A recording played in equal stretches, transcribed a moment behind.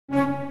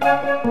I'm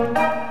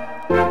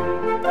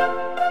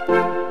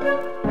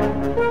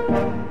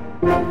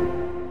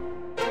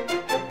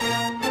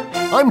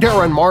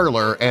Darren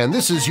Marlar, and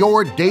this is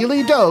your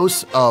Daily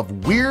Dose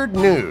of Weird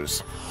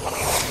News.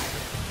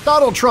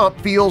 Donald Trump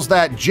feels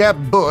that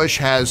Jeb Bush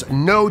has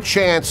no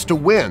chance to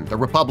win the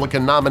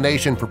Republican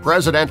nomination for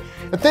president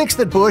and thinks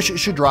that Bush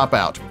should drop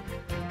out.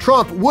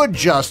 Trump would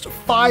just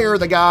fire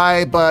the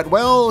guy, but,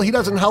 well, he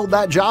doesn't hold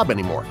that job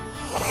anymore.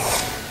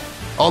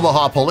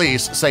 Omaha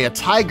police say a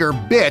tiger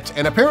bit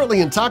an apparently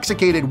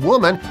intoxicated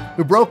woman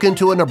who broke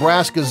into a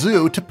Nebraska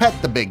zoo to pet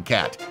the big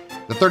cat.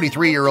 The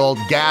 33-year-old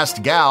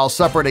gassed gal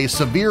suffered a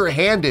severe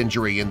hand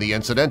injury in the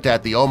incident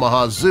at the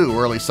Omaha Zoo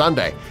early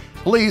Sunday.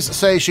 Police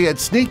say she had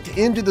sneaked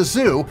into the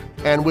zoo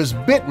and was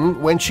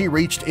bitten when she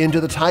reached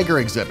into the tiger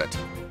exhibit.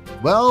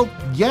 Well,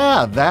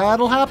 yeah,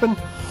 that'll happen.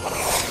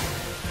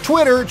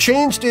 Twitter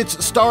changed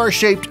its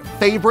star-shaped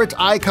favorite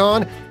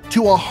icon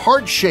to a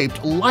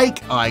heart-shaped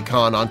like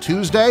icon on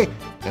Tuesday,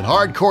 and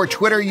hardcore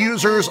Twitter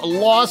users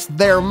lost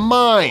their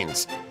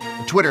minds.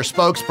 A Twitter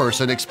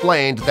spokesperson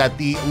explained that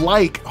the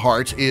like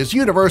heart is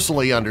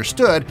universally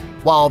understood,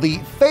 while the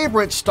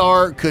favorite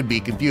star could be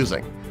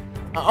confusing.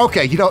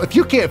 Okay, if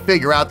you can't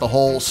figure out the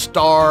whole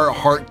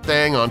star-heart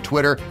thing on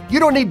Twitter,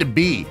 you don't need to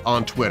be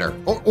on Twitter,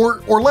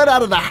 or let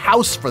out of the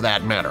house for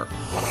that matter.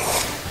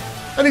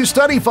 A new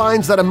study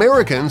finds that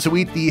Americans who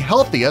eat the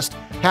healthiest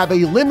have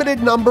a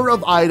limited number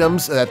of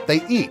items that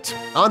they eat.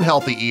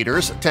 Unhealthy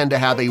eaters tend to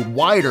have a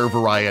wider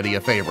variety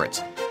of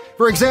favorites.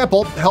 For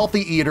example,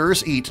 healthy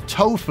eaters eat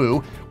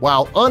tofu,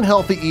 while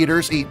unhealthy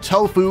eaters eat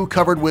tofu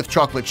covered with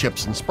chocolate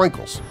chips and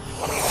sprinkles.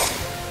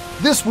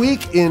 This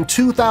week in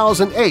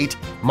 2008,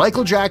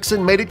 Michael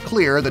Jackson made it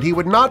clear that he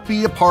would not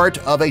be a part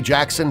of a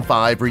Jackson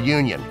 5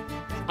 reunion.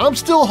 I'm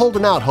still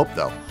holding out hope,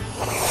 though.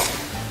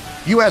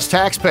 U.S.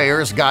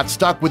 taxpayers got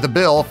stuck with a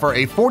bill for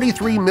a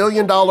 $43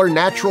 million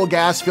natural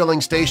gas filling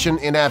station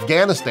in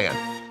Afghanistan,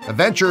 a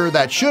venture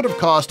that should have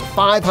cost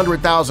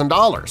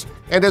 $500,000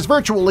 and has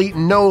virtually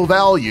no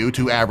value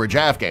to average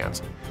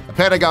Afghans. A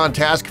Pentagon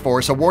task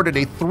force awarded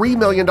a $3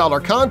 million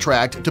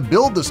contract to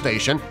build the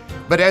station,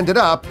 but ended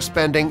up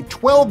spending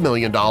 $12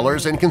 million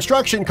in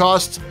construction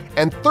costs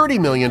and $30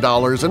 million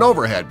in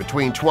overhead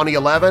between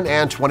 2011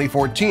 and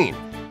 2014.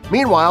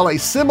 Meanwhile, a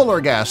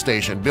similar gas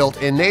station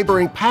built in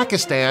neighboring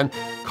Pakistan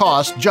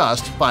cost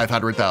just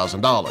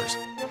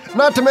 $500,000.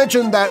 Not to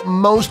mention that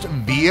most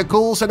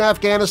vehicles in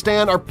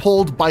Afghanistan are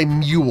pulled by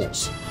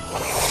mules.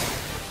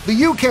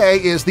 The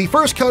UK is the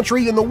first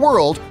country in the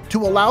world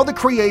to allow the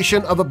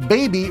creation of a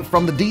baby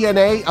from the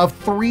DNA of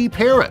 3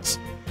 parents.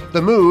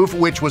 The move,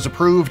 which was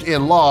approved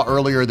in law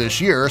earlier this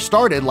year,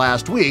 started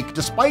last week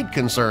despite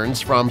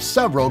concerns from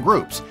several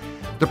groups.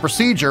 The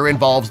procedure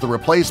involves the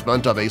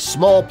replacement of a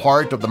small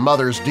part of the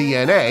mother's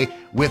DNA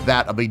with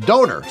that of a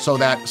donor so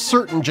that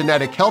certain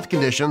genetic health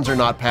conditions are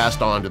not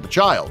passed on to the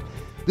child.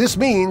 This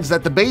means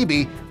that the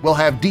baby will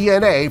have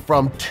DNA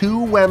from 2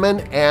 women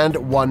and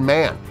 1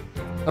 man.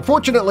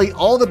 Unfortunately,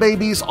 all the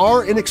babies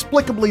are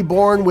inexplicably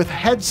born with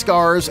head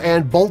scars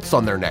and bolts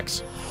on their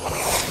necks.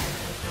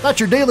 That's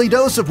your Daily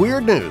Dose of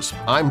Weird News.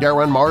 I'm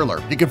Darren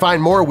Marlar. You can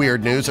find more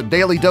weird news at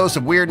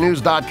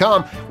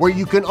dailydoseofweirdnews.com, where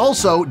you can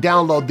also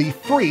download the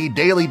free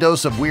Daily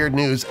Dose of Weird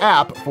News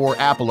app for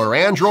Apple or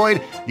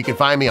Android. You can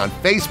find me on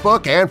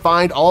Facebook and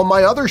find all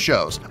my other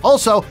shows.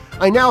 Also,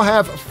 I now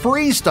have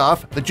free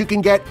stuff that you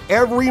can get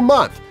every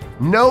month.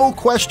 No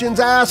questions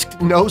asked,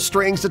 no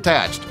strings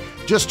attached.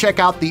 Just check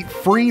out the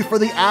Free for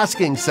the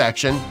Asking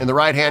section in the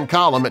right-hand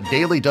column at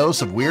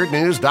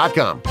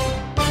dailydoseofweirdnews.com.